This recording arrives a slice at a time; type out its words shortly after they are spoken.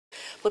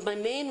But my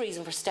main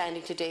reason for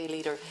standing today,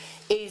 Leader,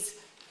 is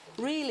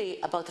really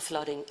about the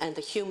flooding and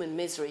the human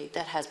misery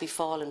that has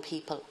befallen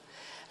people.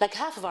 Like,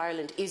 half of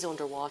Ireland is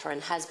underwater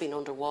and has been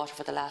underwater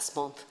for the last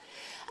month.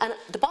 And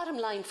the bottom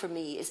line for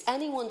me is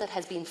anyone that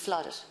has been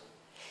flooded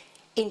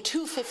in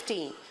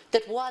 2015,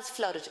 that was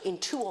flooded in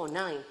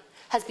 2009,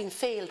 has been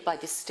failed by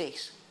this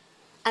state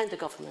and the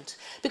government.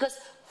 Because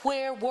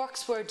where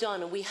works were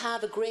done, and we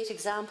have a great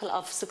example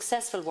of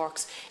successful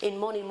works in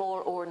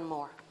Moneymore,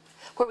 Oranmore,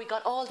 where we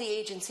got all the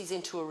agencies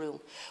into a room,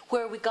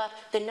 where we got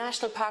the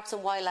National Parks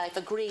and Wildlife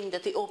agreeing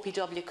that the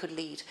OPW could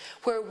lead,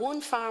 where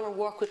one farmer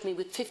worked with me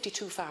with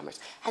 52 farmers,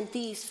 and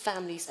these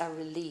families are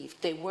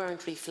relieved they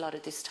weren't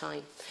reflooded this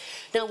time.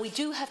 Now, we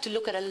do have to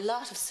look at a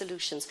lot of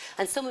solutions,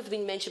 and some have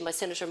been mentioned by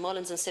Senator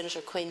Mullins and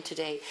Senator Quinn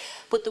today,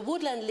 but the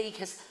Woodland League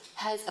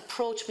has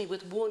approached me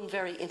with one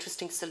very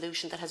interesting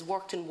solution that has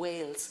worked in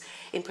Wales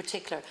in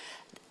particular.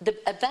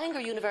 A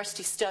Bangor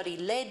University study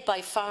led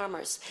by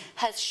farmers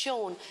has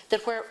shown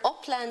that where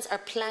uplands are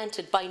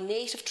planted by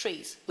native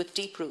trees with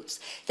deep roots,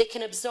 they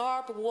can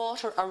absorb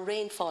water or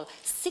rainfall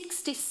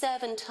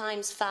 67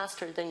 times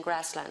faster than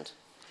grassland.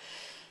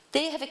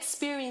 They have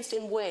experienced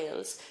in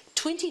Wales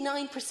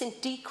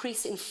 29%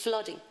 decrease in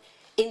flooding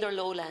in their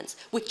lowlands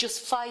with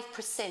just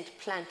 5%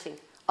 planting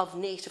of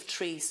native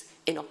trees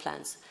in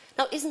uplands.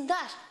 Now, isn't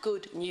that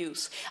good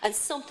news and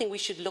something we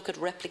should look at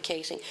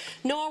replicating?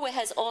 Norway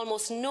has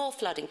almost no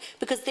flooding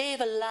because they've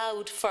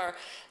allowed for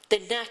the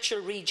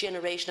natural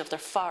regeneration of their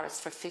forests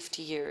for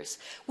 50 years.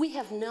 We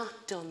have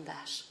not done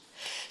that.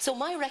 So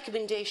my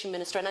recommendation,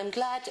 Minister, and I'm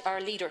glad,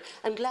 our Leader,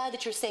 I'm glad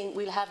that you're saying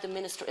we'll have the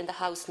Minister in the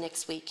House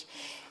next week,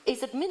 is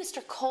that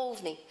Minister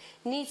Coveney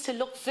needs to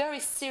look very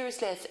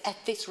seriously at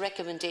this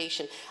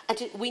recommendation,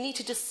 and we need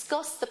to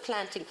discuss the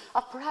planting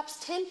of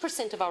perhaps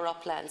 10% of our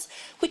uplands,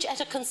 which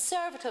at a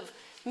Conservative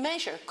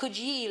measure could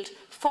yield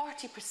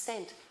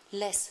 40%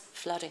 less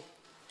flooding.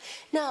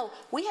 Now,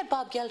 we had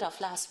Bob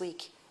Geldof last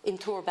week in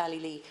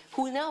Tourballylee,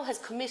 who now has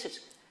committed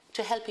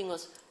to helping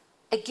us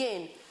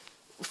again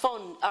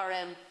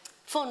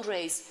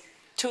fundraise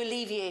to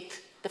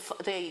alleviate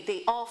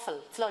the awful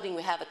flooding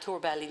we have at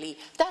Tourballylee.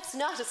 That's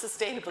not a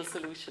sustainable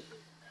solution.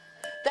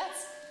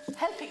 That's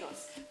helping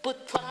us.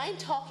 But what I'm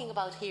talking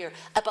about here,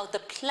 about the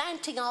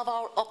planting of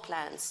our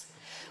uplands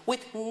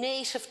with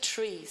native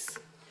trees,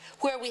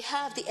 where we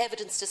have the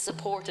evidence to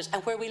support it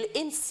and where we'll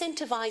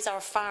incentivise our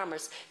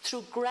farmers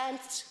through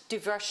grant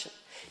diversion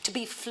to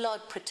be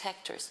flood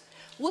protectors,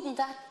 wouldn't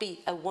that be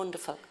a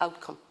wonderful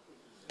outcome?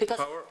 Because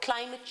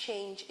climate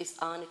change is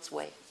on its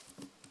way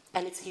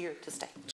and it's here to stay.